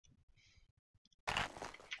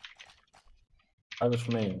I wish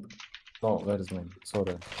main. No, where is main?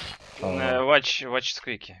 Sorry. Watch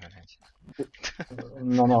squeaky.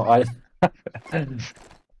 No,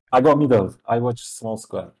 I go middle. I watch small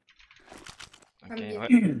square. Okay.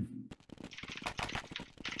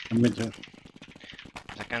 Middle.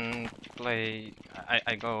 They can play.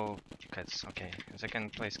 I go cats. Okay. They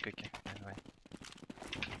can play squeaky. Anyway.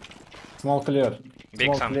 Small clear. Big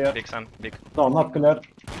Small sun. clear. Big sun. Big. No, not clear.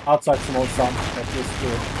 Outside small sun. At least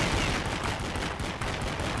two.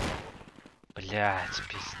 Блять,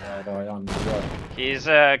 пизда. Давай, yeah. He's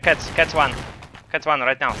cats one. Cats one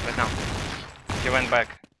right now. He went back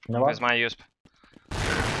with my USP.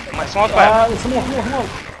 Small square. Small.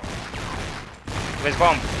 With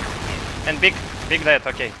bomb. And big dead,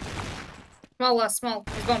 okay. Small last, small.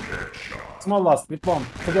 He's bomb. Small last with bomb.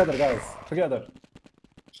 Together, guys. Together.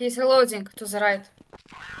 He's reloading to the right.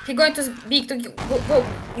 He going to big to go.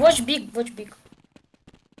 Watch big.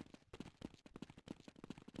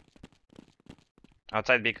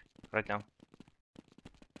 Outside big right now.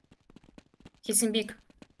 He's in big.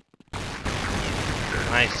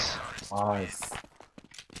 Nice. Nice.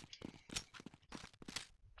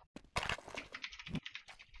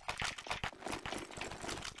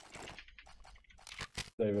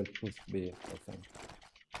 They will push B, I think.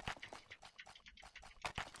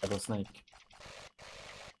 I go snake.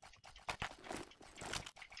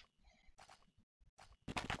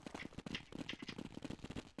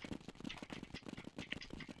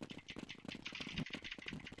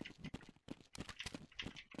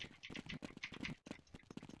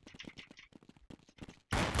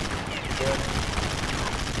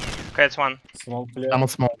 Cats one. Small clear. I'm on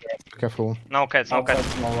small. Careful. No cats. Outside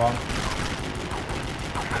small one.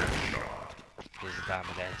 Пизда,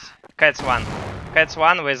 блять. Cats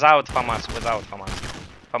one without FAMAS.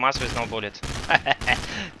 FAMAS with no bullet.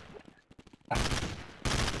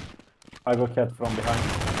 I go cat from behind.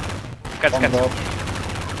 Cats. One drop.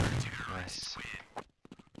 Nice.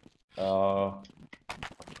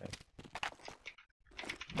 Okay.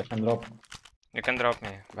 I can drop. You can drop me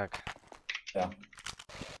back. Yeah.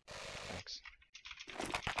 Thanks.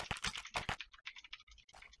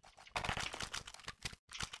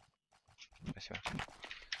 Спасибо.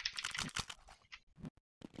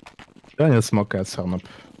 I need smoke at sun up.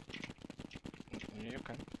 You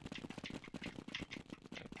can.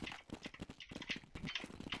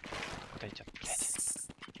 Куда идет,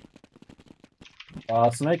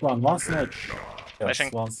 блять? Snake one snake. Yes,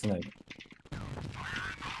 Flashing. one snake.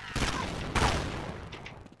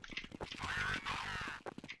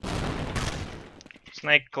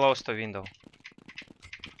 Snake close to window.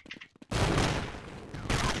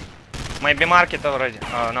 Maybe mark it already.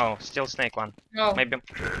 Oh no, still snake one. No. Maybe.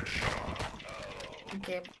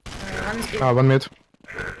 Okay. One is big. 1 mid.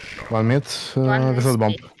 1 mid One without is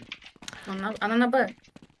bomb. big. Она на Б.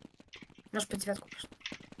 Может по девятку пошла.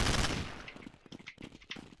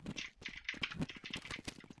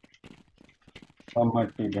 One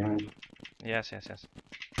might be behind. Yes.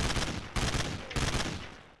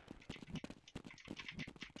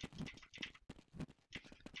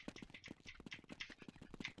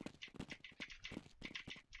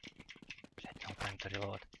 Блять, no time to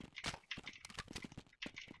reload.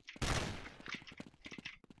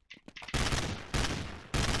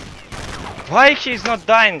 Why he's not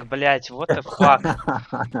dying, блять? What the fuck?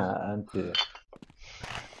 Anti.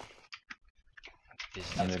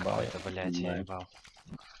 Пиздец какой-то, блять, я ебал.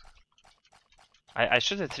 I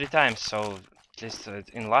shoot it 3 times, so at least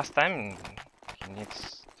in last time he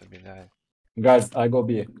needs to be died. Guys, I go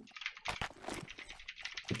B.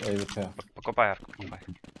 AWP. Покупай арку, покупай.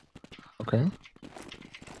 Okay.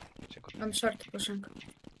 I'm short pushing.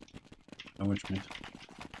 Which mid?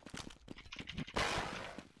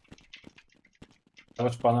 I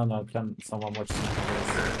watch banana. Can someone watch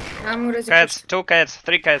snake? I'm already Cats, 2 cats,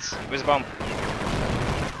 3 cats with bomb.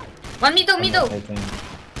 One middle.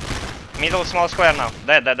 Middle small square now.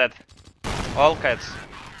 Dead. All cats.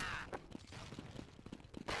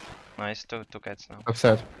 Nice, two cats now.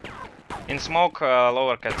 Upset. In smoke,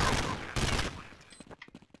 lower cats.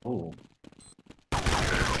 Ooh.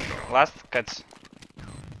 Last cats.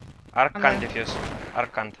 Arc Okay. can't defuse.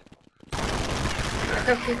 Arc can't. I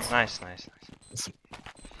have kids. Nice.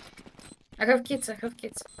 I have kids.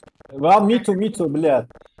 Well, me too, блядь.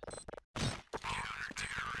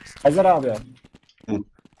 Kaiser abi.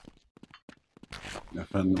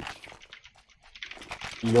 Efendim.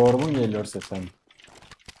 Yorgun geliyor sesin.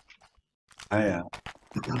 Ha ya.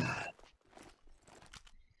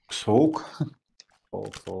 Soğuk.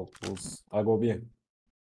 Soğuk, buz. I go B.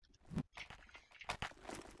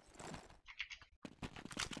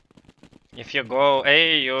 If you go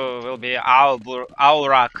A, you will be our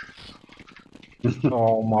burakk.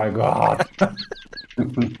 Oh my god.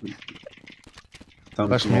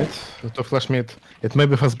 Flash mid. To flash mid. It may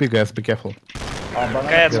be fast B, guys. Be careful.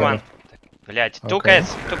 Cats Yeah. one. Блять, two Okay.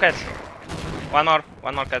 cats. One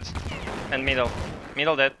more cats. And middle.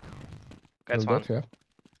 Middle dead. Cats Well, one. that,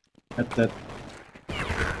 yeah. That.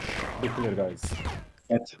 Be clear, guys.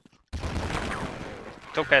 That.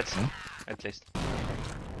 Two cats, at least.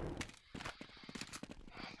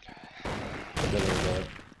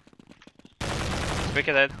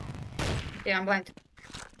 Squeaky dead. Yeah, I'm blind.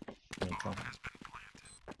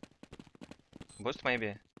 Boost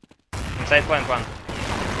maybe. Inside plant one.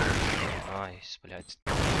 Nice, блять.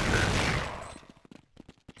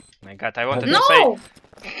 My god, I wanted to say. No!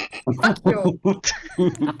 Fuck you.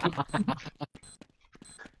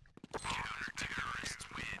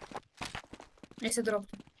 Если дроп.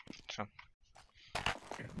 Что?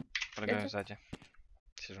 Прыгаю Это? сзади.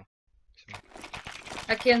 Сижу.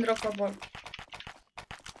 I can drop a ball.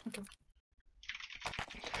 Okay.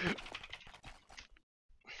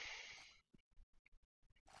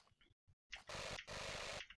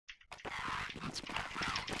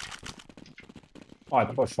 I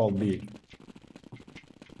push all B.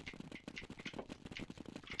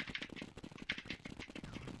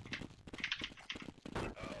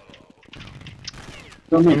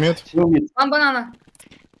 Two mid. Mid. Two mid. One banana.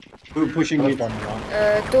 Two pushing mid. Two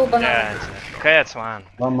banana. Yeah, cats one.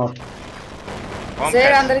 One more. One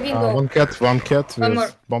They're cat. under window. One cat One more.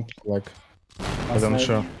 with bomb, like, I don't know.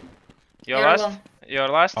 Your You're last? alone. Your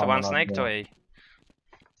last? Oh, One no, snake to no. A.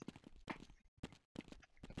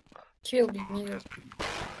 Chill, big nigga.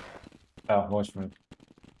 Yeah, watch me.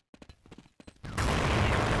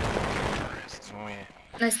 Oh, yeah.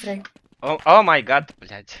 Nice try. Oh my god,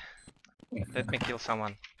 блять. Let me kill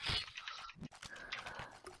someone.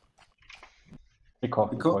 Eco.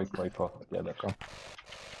 Yeah, that's cool.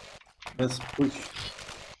 Let's push.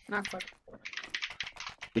 Ah, fuck.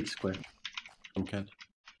 Big square. Some cat.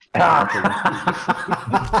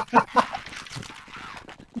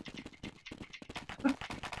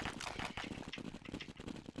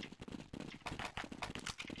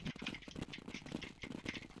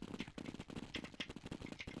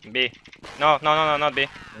 B. No, not B.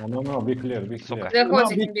 No, be clear, be clear. They're No,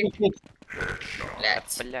 holding big, big. big, big.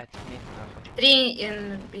 Блядь. Блять, нахуй. 3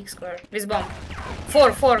 in big square. With bomb.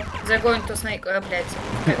 4. They're going to snake. Блядь.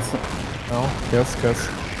 Cats. No, cats.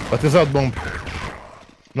 But without bomb.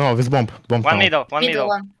 No, with bomb. Bomb One now. middle, one Middle middle.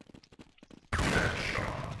 one.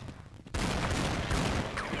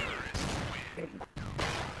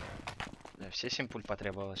 Бля, все 7 пуль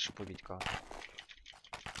потребовалось, чтобы убить кого-то.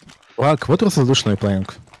 Burakk, what resolution are you playing?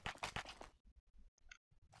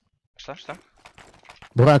 Что?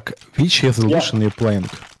 Burakk, which resolution are you playing?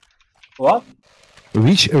 What?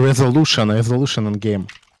 Which resolution in game?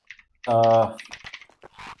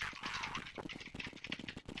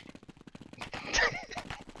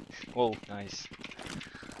 Оу, найс.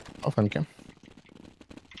 Oh, thank you.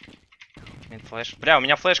 Флэш. Бля, у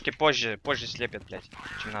меня флешки позже слепят, блять,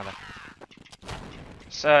 чем надо.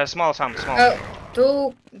 Small сам, small.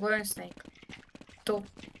 2 going snake. 2.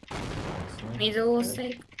 Middle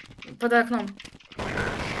snake. Под окном.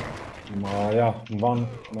 Yeah, one.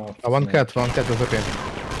 One cat is okay.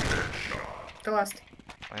 The last.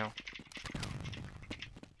 Понял.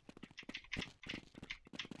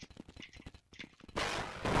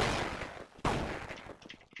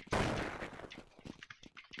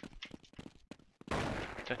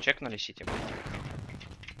 Что, чекнули сити,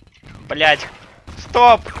 блять?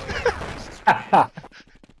 Стоп!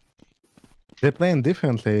 They're playing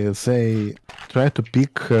differently. They try to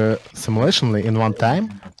pick simulationally in one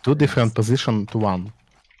time, two different position to one.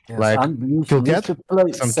 Yes, Like, and we kill should cat,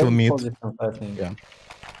 play some same kill mid. positions, I think. Yeah.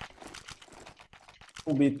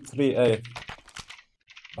 Will be 3A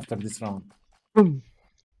after this round.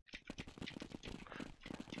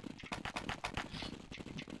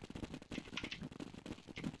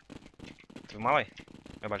 Ты малый?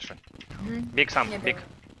 Я большой. Мгм. Биг сам, Не биг.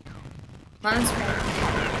 One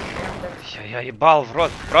small. Я ебал в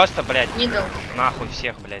рот. Просто, блядь, Middle. нахуй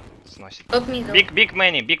всех, блядь, сносит. Top middle. Big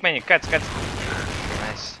many, cats.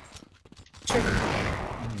 Nice.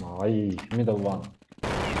 No, middle one.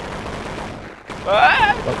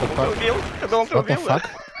 What the fuck? Убил? Я думал, ты What the убил, да? fuck?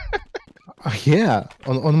 Yeah,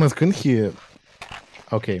 on my screen here.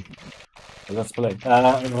 Okay. Let's play.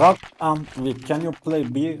 Rock and Vic, can you play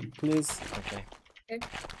B, please? Окей.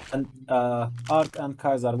 And Ark and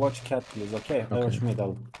Kaiser, watch cat, please, okay? I watch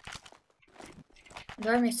middle.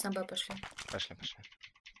 Давай вместе на Б пошли. Пошли.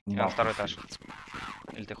 No. Я на второй этаж.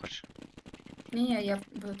 Или ты хочешь? Не, я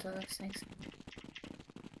буду снейкс.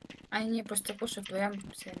 Они просто пушат вдвоем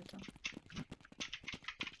всем там.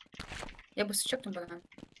 Я бы сычок на банан.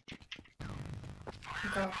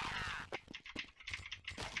 Никого.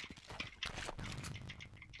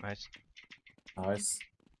 Nice. Nice.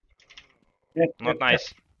 Not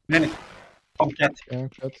nice. Many. From cat. Yeah,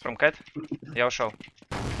 cat. From cat? Я ушел.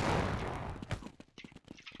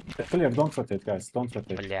 Clear, don't rotate, guys. Don't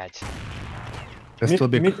rotate. Блять. They're still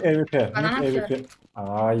big. Mid AWP. Banana Mid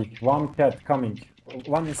AWP. One cat coming.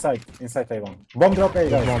 One inside A1. Bomb drop A,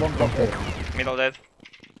 guys. Bomb drop A. Middle dead.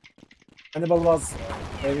 Hannibal was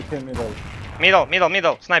AWP middle.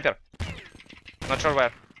 Middle. Sniper. Not sure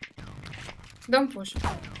where. Don't push.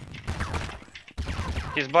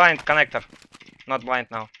 He's blind. Connector. Not blind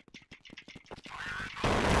now.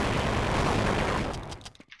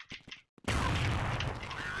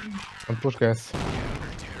 And push, guys.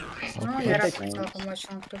 Ну, я раз хотела помочь,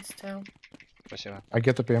 он кто-то стоял. Спасибо. I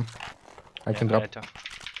get OP. I can Yeah, drop. I too.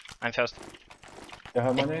 I'm first. You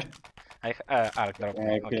have money? Arc drop.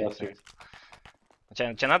 Yeah, Окей. okay.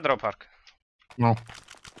 Тебе надо дроп арк? No.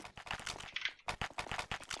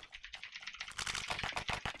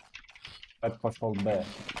 I'd пошел B.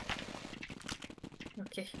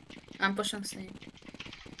 Окей. I'm pushing snake.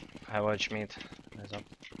 I watch mid.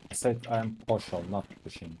 I said I'm partial, not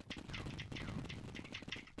pushing.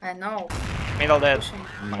 I know. Middle dead. Pushing.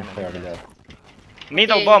 Не fair, блядь.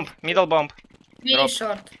 Middle Okay. bomb. Middle bomb. Very Drop.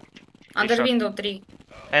 short. Under short. window 3.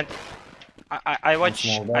 And I watch.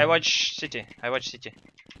 small I dead. watch city. I watch city.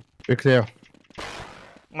 Be clear.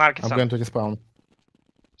 Market I'm some. going to respawn.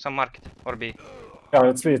 Some market or B. Yeah,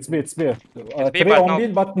 it's B. B, Three but on no- B,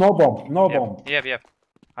 but no bomb. No bomb. Yep.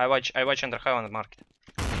 I watch under heaven market.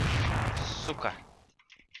 Сука.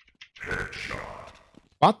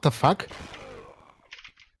 What the fuck?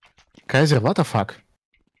 Kaiser, what the fuck?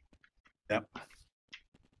 Yeah.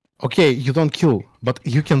 Okay, you don't kill, but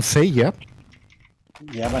you can say yeah.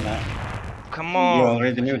 Yeah, but Come you on.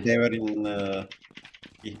 already knew they were in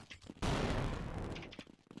E.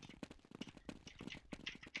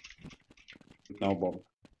 No bomb.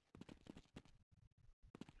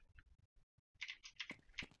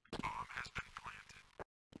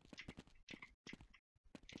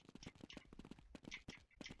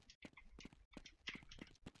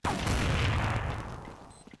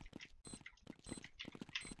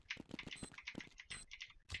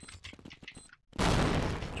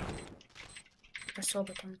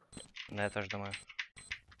 Особо там. Да, я тоже думаю.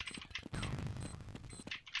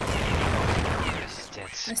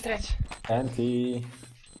 Пиздец. Nice try. Anti.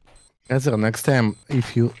 Kaiser, next time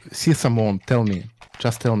if you see someone, tell me.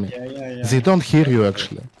 Just tell me. Yeah. They don't hear you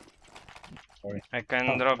actually. I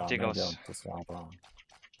can drop deagles.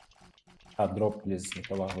 Drop, please,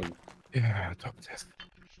 Nikolai. Yeah, drop this.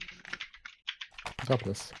 Drop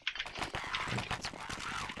this.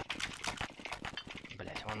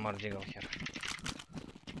 Блять, one more deagle here.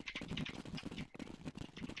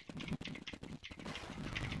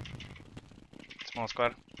 Small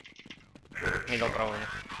square. Middle probably.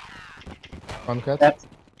 One cat.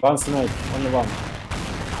 One snake, only one.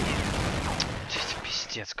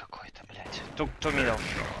 Пиздец какой-то, блять. Two middle.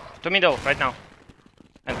 Two middle right now.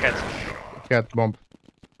 And cat. Cat bomb.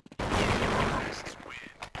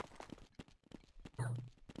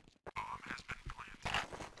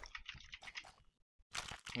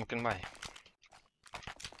 You can buy.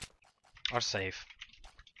 Or save.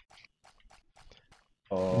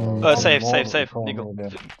 Save.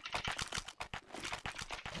 Deagle.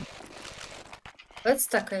 Let's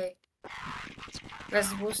stack A.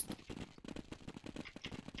 Let's boost.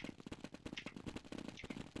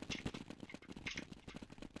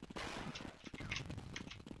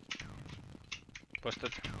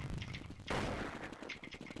 Posted.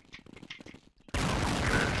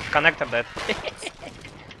 Connector dead.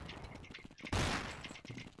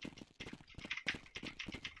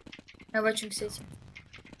 I'm watching city.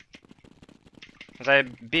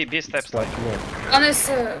 The B steps like. One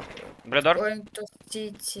is Blue door. going to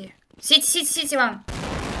city. City one.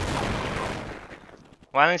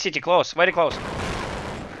 One in city, close, very close.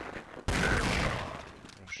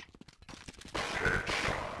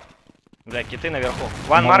 Бля, киты наверху.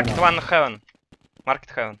 One market, one heaven. Market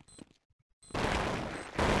heaven.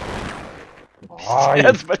 Ай,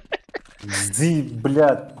 Пиздец, бля. Зи,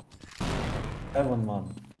 блядь. Heaven,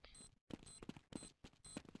 man.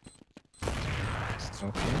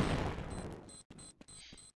 Okay.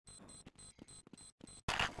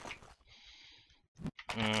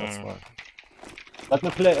 That's why. Let me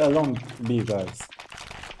play along B, guys.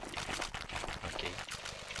 Okay.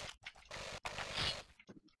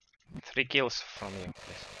 3 kills from you,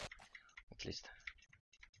 please. At least.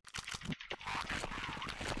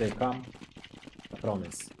 they come, I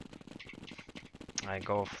promise. I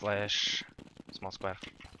go flash. Small square.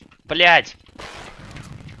 Блять!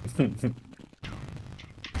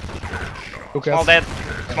 Small dead.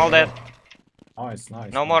 Small dead. Nice,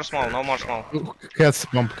 nice. No more small, no more small. Cats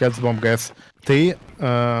bomb, guys. Nate,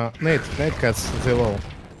 cats, they low.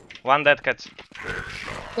 One dead cat.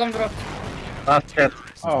 Bomb drop. Last cat.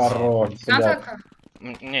 Хорош, блядь. Атака.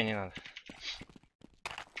 Не надо.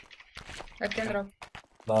 I can drop.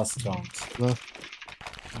 Last round.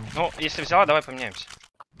 Ну, если взяла, давай поменяемся.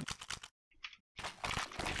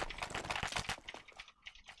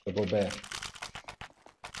 Double B.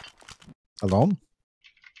 Alone?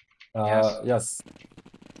 Yes.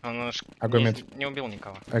 Он ж I go не, mid. не убил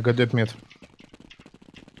никого. I got dead mid.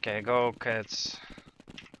 Okay, go cats.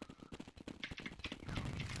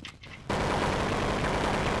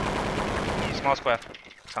 Small square.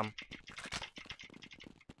 Some.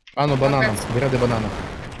 Banana. Cats. Be ready, banana.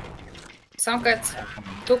 Some cats.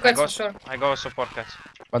 Two cats for sure. I go support cats.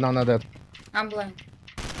 Banana dead. I'm blind.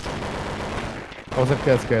 Other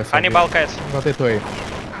cats, guys. Hannibal cats. Not it way.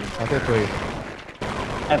 Not it way.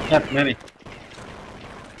 Cat, many.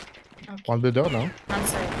 One blue door, no?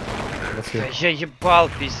 Unsafe. Let's Да see. я ебал,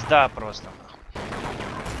 пизда просто.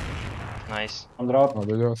 Nice. One drop. One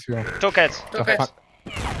blue door, see. Two cats. Two cats.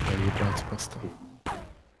 Я ебать просто.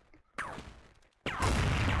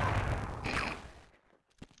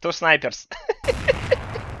 Two snipers.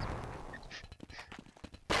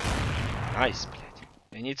 Nice, блядь.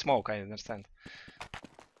 I need smoke, I understand.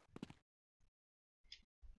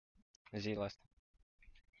 Z last.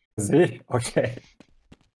 Z? Okay.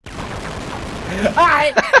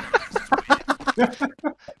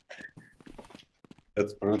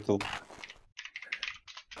 That's brutal.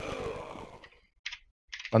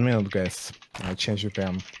 1 minute, guys. I change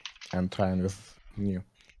UPM. I'm trying with new.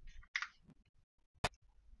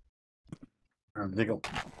 Wiggle.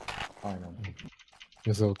 Final.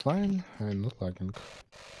 Without line, I'm not lagging.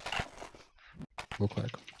 Look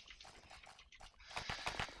like.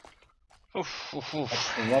 Oof, oof,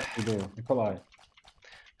 oof. What to do? Nikolai.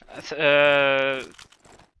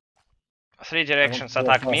 Three directions I want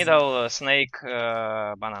to attack go middle, snake,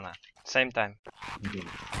 banana. Same time.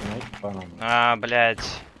 Snake, banana. А,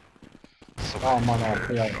 блядь. Сука. Oh, man,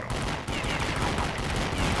 охуяй.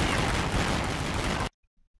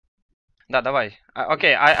 Да, давай.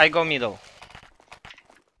 Окей, I go middle.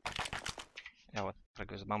 Я вот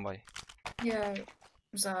прыгаю с бомбой. Я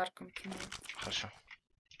за арком кинул. Хорошо.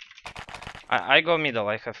 I go middle,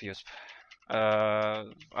 I have used.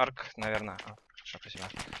 Arc, наверное. Хорошо, спасибо.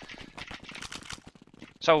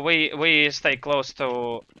 So we stay close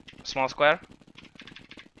to small square.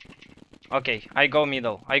 Okay, I go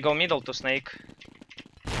middle. I go middle to snake.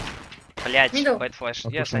 Блять, Middle. bad flash.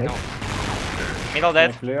 Okay, Yes, I snake. know. Middle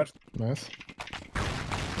dead. Clear. Nice.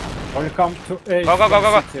 Only come to A. Go, go, go,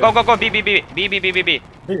 go, city. go, go, go, B, B, B, B, B, B, B, B.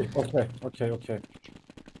 B. Okay, okay, okay.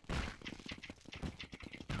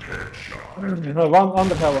 One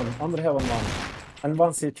under heaven one. And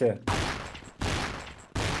one CT.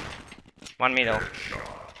 One middle.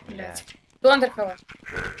 Блять. Two undercover.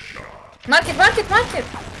 Market, market, market!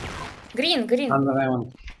 Green, green. Under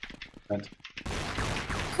heaven.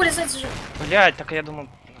 Хули сзади же. Блять, так я думал,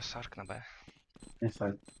 у нас арк на Б.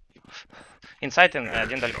 Inside. Инсайт,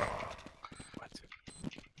 один далеко.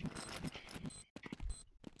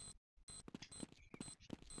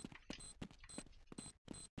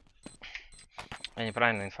 Я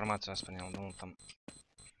неправильную информацию воспринял. Думал, там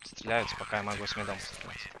стреляются, пока я могу с мидом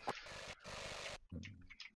стрелять.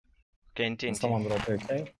 TNT. Someone drop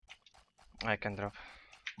AK. I can drop.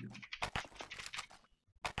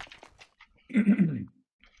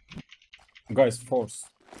 Guys, force.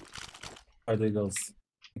 Hide eagles.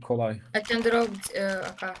 Nikolai. I can drop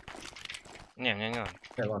АК. Не, мне не надо.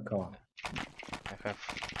 Hello. I have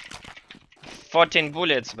 14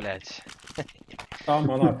 bullets, блять.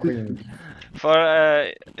 Там она queen. For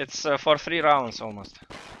it's for 3 rounds almost.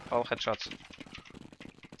 All headshots.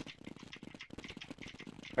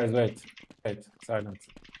 Guys, wait. Silence.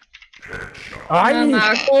 А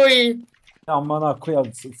нахуй! Там она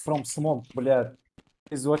queen from smoke, блядь.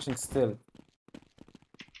 He's watching still.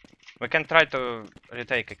 We can try to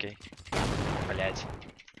retake, okay? Блять.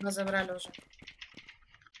 Мы забрали уже.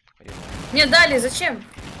 Не дали, зачем?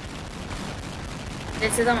 Я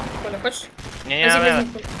тебе дам, Коля, хочешь? Не, Возьми, не,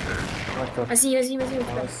 возьми, Коля. Возьми,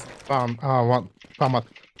 Коля. Nice. One. Famat.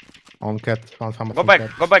 On cat. One famat. Go on back,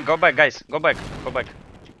 cat. go back, go back, guys. Go back, go back.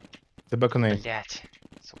 The back on A. Блять.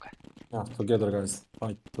 Сука. Yeah, together, guys.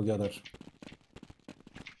 Fight together.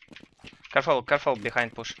 Careful, careful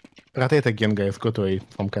behind push. Rotate again, guys. Go to A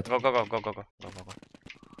from cat. Go, go, go, go, go, go, go, go, go.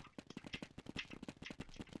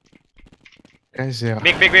 Kaiser.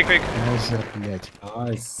 Big, big, big, big. Kaiser, блядь.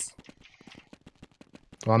 Nice.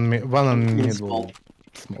 One on In middle. small.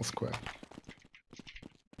 Small square.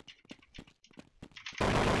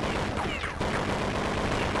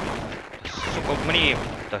 Сука, умри.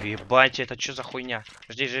 Да ебать, это что за хуйня?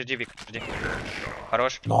 Жди, жди, жди, Вик, жди.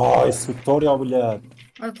 Хорош. Nice. Victoria, блядь.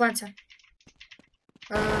 Он в планте.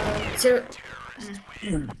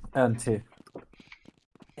 Anti.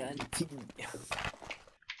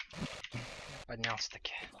 Поднялся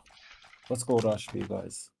таки. Let's go rush B,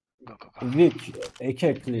 guys. Go, go, go. Vic,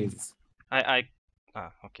 AK, please. А,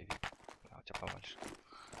 окей, Вик. А, у тебя побольше.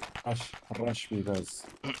 Rush B, guys.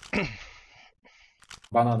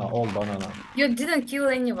 Banana, all banana. You didn't kill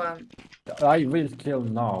anyone. I will kill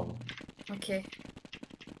now. Okay.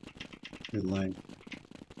 Good line.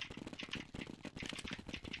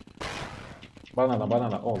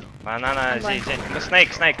 Banana, all. Банана, Давай. зи. Ну, снейк.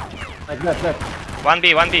 Like that.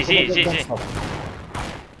 1B, зи. Don't stop.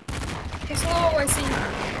 He's slow, I see.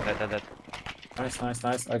 Dead.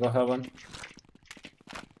 Nice. I go heaven.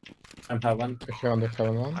 I'm heaven.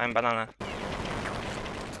 Heaven one. I'm банана.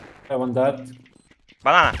 Heaven dead.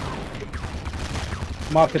 Банана.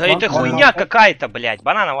 Market Да one. это one хуйня market. какая-то, блядь.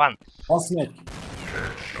 Банана, one. One snake.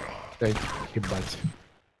 Эй, ебать.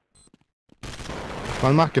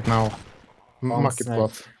 One market now. One Market snake.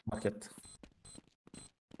 close. Market.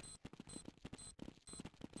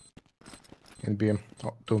 In B.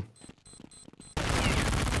 Oh, 2.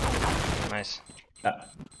 Nice. Yeah.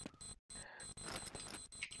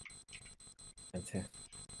 Anti.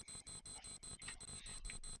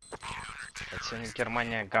 Сегодня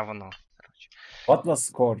Германия говно. What was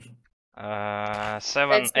score?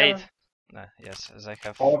 7-8. Yes, they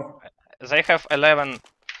have. 4. They have 11.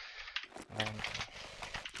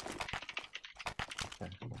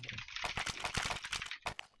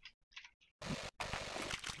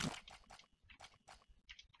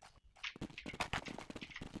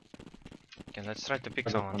 Okay, let's try to pick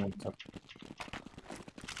someone.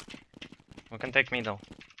 We can take middle.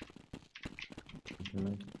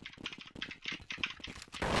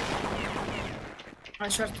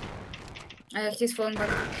 Short. He's falling back.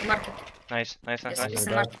 Market. Nice. Yes, nice. he's in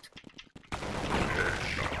Yeah. market.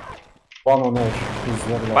 One on edge. He's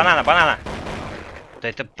very low. Банана. Да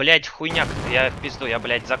это, блядь, хуйня. Я в пизду, я,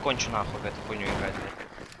 блядь, закончу нахуй в эту хуйню играть, блядь.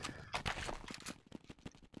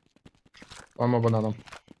 One more banana.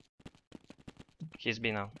 He's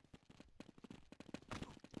B now.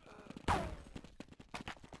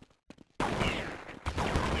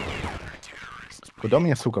 Куда у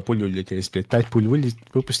меня, сука, пули улетелись, блядь? 5 пуль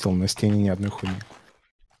выпустил, на стене ни одной хуйни.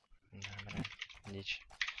 Да, блядь, дичь.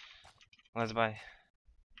 Let's buy.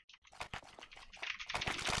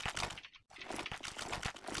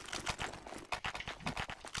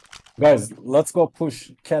 Guys, let's go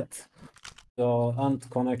push cat and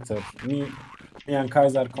connector. Me and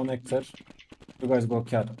Kaiser connector. You guys go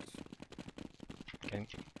cat. Okay.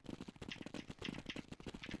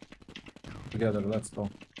 Together, let's go.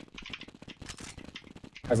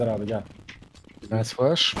 Kaiser abi gel. Nice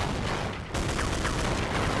flash.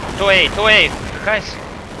 2A, guys.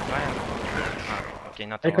 Okay,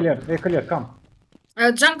 not Hey one. clear, come.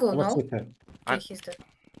 Jungle, What's no? city? Okay, he's dead.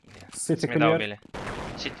 City Мида clear. убили.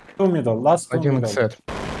 Сить. Two middle, last two Один middle. set.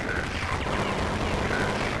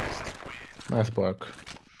 Nice block.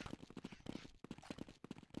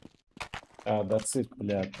 That's it,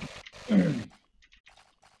 блядь.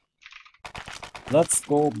 Let's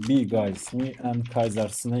go B, guys. Me and Kaiser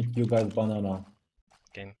snake, you guys banana.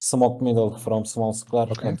 Okay. Smoke middle from small square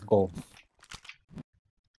Okay. and go.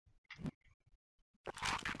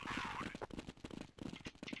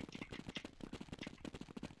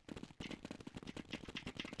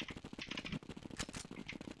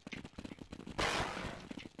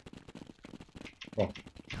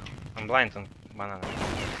 I'm blind on banana.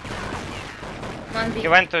 1B. He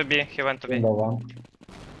went to B. Window one.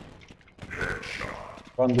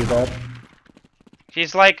 One be there.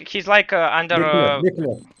 He's like under. Be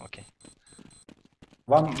clear. Okay.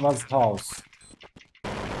 One was house.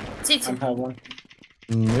 City. And have one.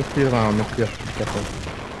 Mid clear now, mid clear. Careful.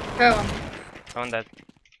 Heaven. On that.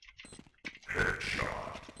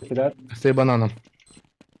 City dead. Stay banana.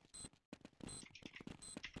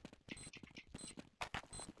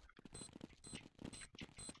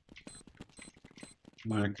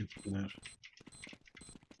 Market there.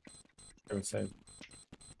 I will save.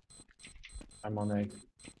 I'm on A.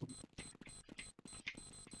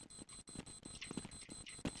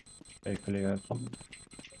 A clear.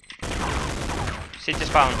 City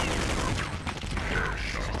spawn.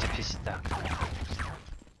 Это пизда.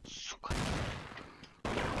 Сука.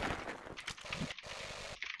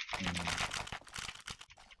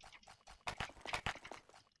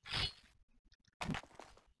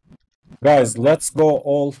 Guys, let's go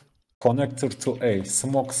all connector to A.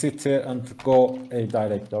 Smoke city and go A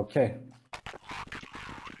direct, okay?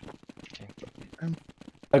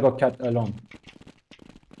 I go cat alone.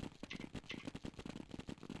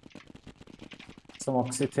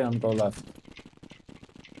 Smoke city and go left.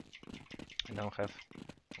 I don't have.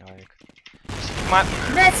 Like...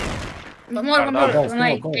 That's more. Guys,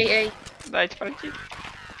 My go. AA. Дайте пройти.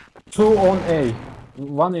 2 on A.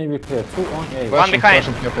 1 AVP, 2 on A. One behind.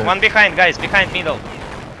 Russian people. One behind, guys. Behind middle.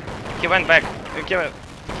 He went back. Kill.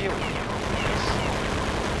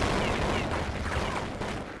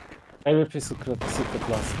 AVP secret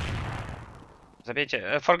last.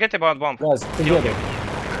 Забейте. Forget about bomb. Guys, Kill together.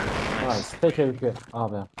 him. Nice. Take AVP.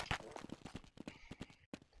 Abi.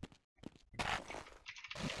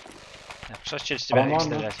 Пришлось через тебя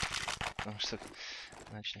Нормально. стрелять. Потому что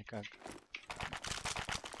иначе никак.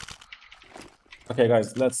 Okay,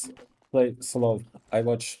 guys, let's play slow. I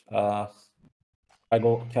watch. I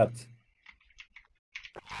go cat.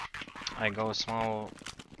 I go small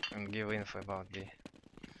and give info about B.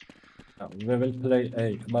 We will play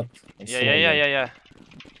A, but Yeah.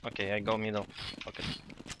 Okay, I go middle. Okay.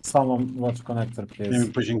 Someone watch connector, please.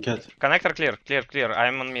 Maybe pushing cat. Connector clear.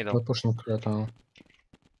 I'm on middle. We're pushing clear now.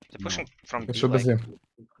 They're pushing from B. It should be Like, Z.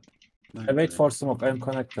 I wait for smoke. I'm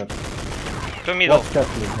connector. to middle. Watch cat,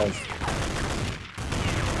 please, guys.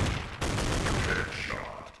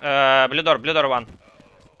 Blue door one.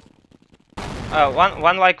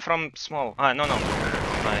 One like from small. No.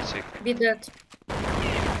 I see. Be dead.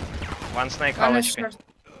 One snake One half is HP. short.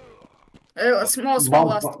 Small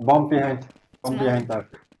last. Bomb behind. Bomb Small. behind dark.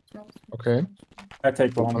 Okay. I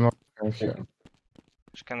take One one. more here.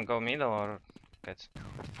 She can go middle or cat.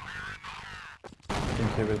 I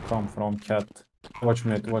think he will come from cat. Watch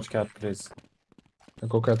mid. Watch cat, please. I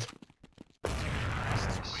go cat.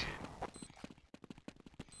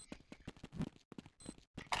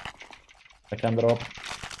 I can drop.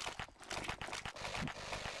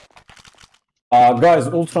 Guys,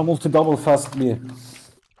 ultra multi double fast B.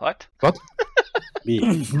 What? What? B.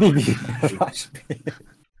 B. Rush B.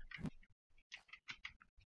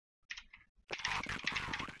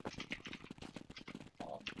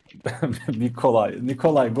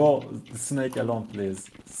 Nikolai, go snake alone, please.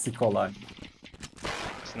 Nikolai.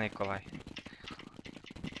 Snake Kolai.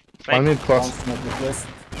 One mid One close. snake request.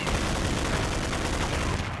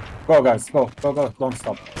 Go, guys, go. Don't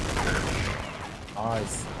stop.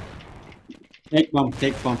 Nice. Take bomb.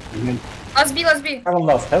 Behind. Last B. Heaven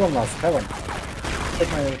last.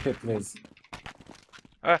 Take my hit, please.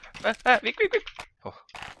 Quick. Oh.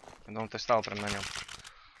 Don't stall прям на нем.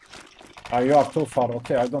 You are too far.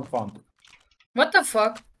 Okay, I don't want. What the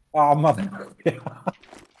fuck? Mother.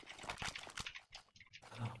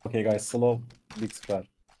 Okay, guys, slow. Big square.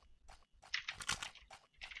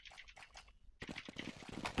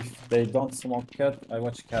 If they don't smoke cat, I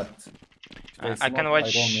watch cat. If they I can smoke,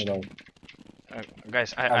 watch- I go middle.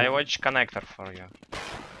 Guys, I watch connector for you.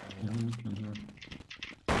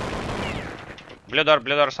 Blue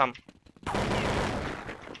door some.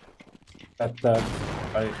 At that,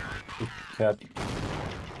 I pick cat.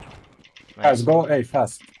 Nice. Guys, go A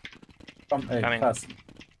fast. Come A Coming. fast.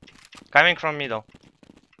 Coming from middle.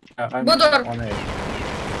 I'm Go door. on A.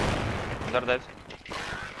 Door dead.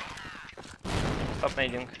 Stop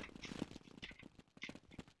nading.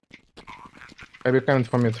 Maybe coming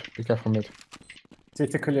from mid. Be careful mid.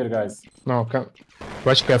 City clear, guys. No, can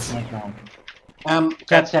watch cats. Right now.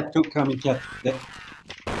 Cat 2 coming cat.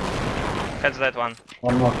 Catch that one.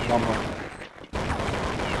 One more.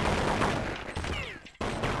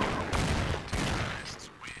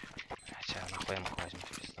 Хотя нахуй ему возьму,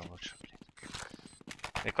 пизда лучше,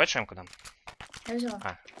 блядь. Ты хочешь куда? Я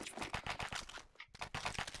взяла.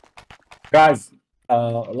 Guys,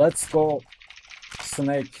 let's go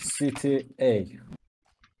Snake City A.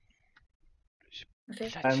 Okay.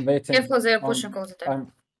 I'm waiting. Careful, they're on- pushing all the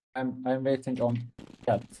time. I'm waiting on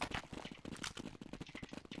cat.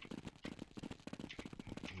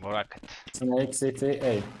 Burakk. Snake City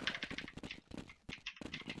A.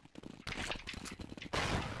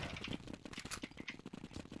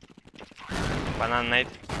 Banana nade.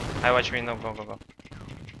 I watch window, go.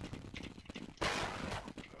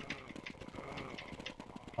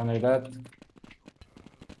 Only that.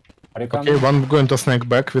 Are you Okay, coming? one going to snake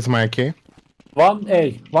back with my AK. One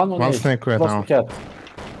A. One on One A. snake right Close now. to cat.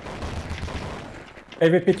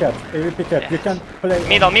 AVP cat. You can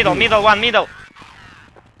play. on B. Middle, one middle.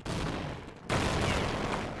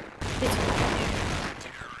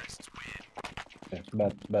 Okay,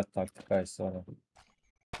 bad tactic, guys. Sorry.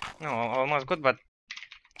 No, almost good, but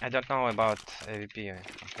I don't know about AVP. Okay.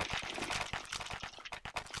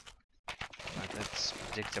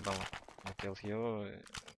 predictable. I kill you,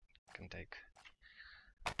 can take.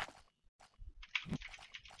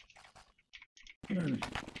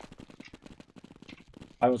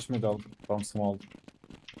 I watch middle from small.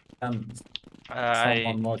 And I...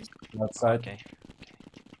 someone watch that side. Okay.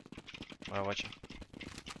 We're watching.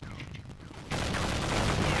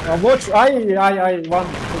 Watch, I, one.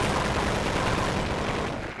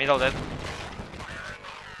 Middle dead.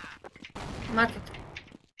 Market.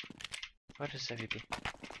 Where is the VP?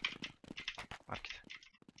 Market.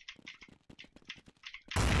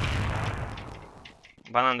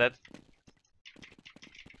 Banan dead.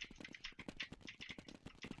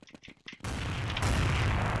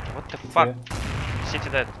 What the fuck? City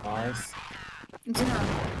dead. Nice. Иди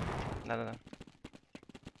на. Да.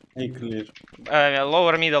 A clear.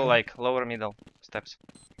 Lower middle, like lower middle steps.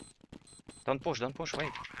 Don't push,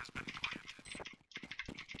 wait.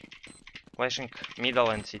 Flashing middle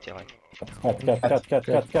and city, like. Cat.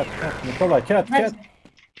 Nikolai, cat. Nice.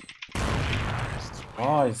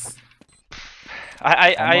 Nice.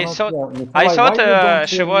 I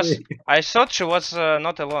thought she was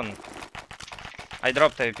not alone. I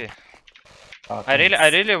dropped AWP. I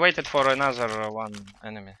really waited for another one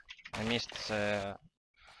enemy. I missed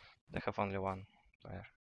they have only one player.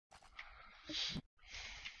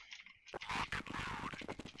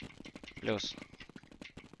 Плюс.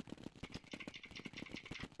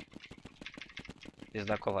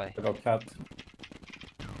 Пизда Колай. Cat.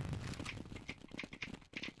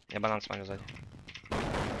 Я банан смотрю сзади.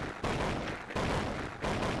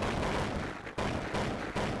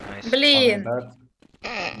 Nice. Блин.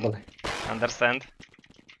 Understand.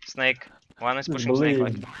 Snake. One is pushing snake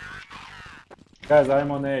like. Guys,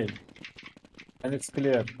 I'm on A. And it's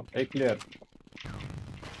clear. A clear.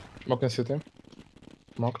 Smoke in city.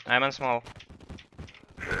 Smoke. I'm on small.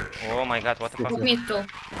 Oh my god, what the fuck? Mid too.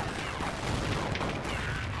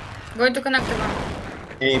 Going to connect one.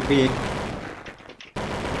 A, B.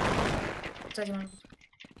 Сзади может быть.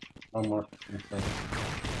 One more.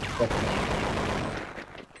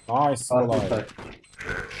 Nice, Nikolai.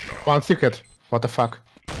 One secret. What the fuck?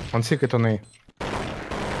 One secret on A.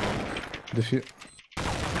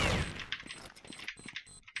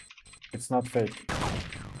 It's not fake.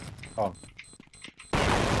 Oh.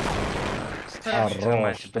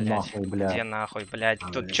 Хорош, нахуй, блядь. Где нахуй, блядь?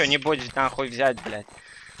 Тут что-нибудь нахуй взять, блядь.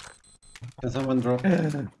 Can someone drop?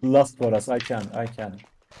 Last for us. I can.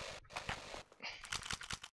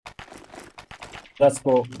 Let's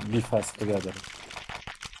go be fast together.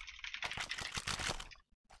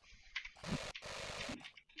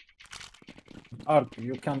 Ark,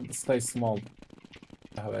 you can stay small.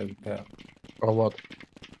 Or what?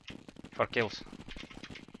 For kills.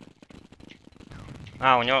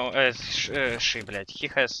 А, у него ши, блядь. He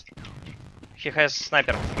has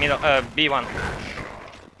sniper. Middle, B1.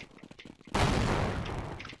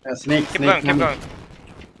 Snake. Keep going.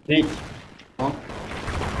 Snake. Oh,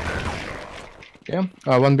 Yeah?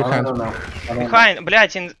 One behind. no. Behind,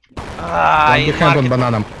 блядь, in... One behind on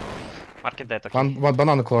banana. Market dead, okay. One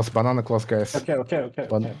banana close, guys. Okay.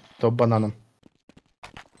 One top banana.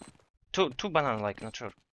 Two banana, like, not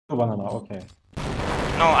sure. Two banana, okay.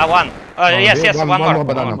 No, one. Yes, one one more. more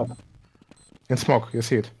banana. In smoke, you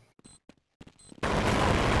see it.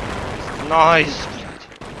 Nice, блядь.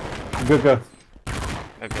 Good. Good,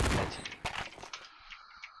 блядь.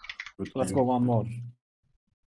 Let's go one more.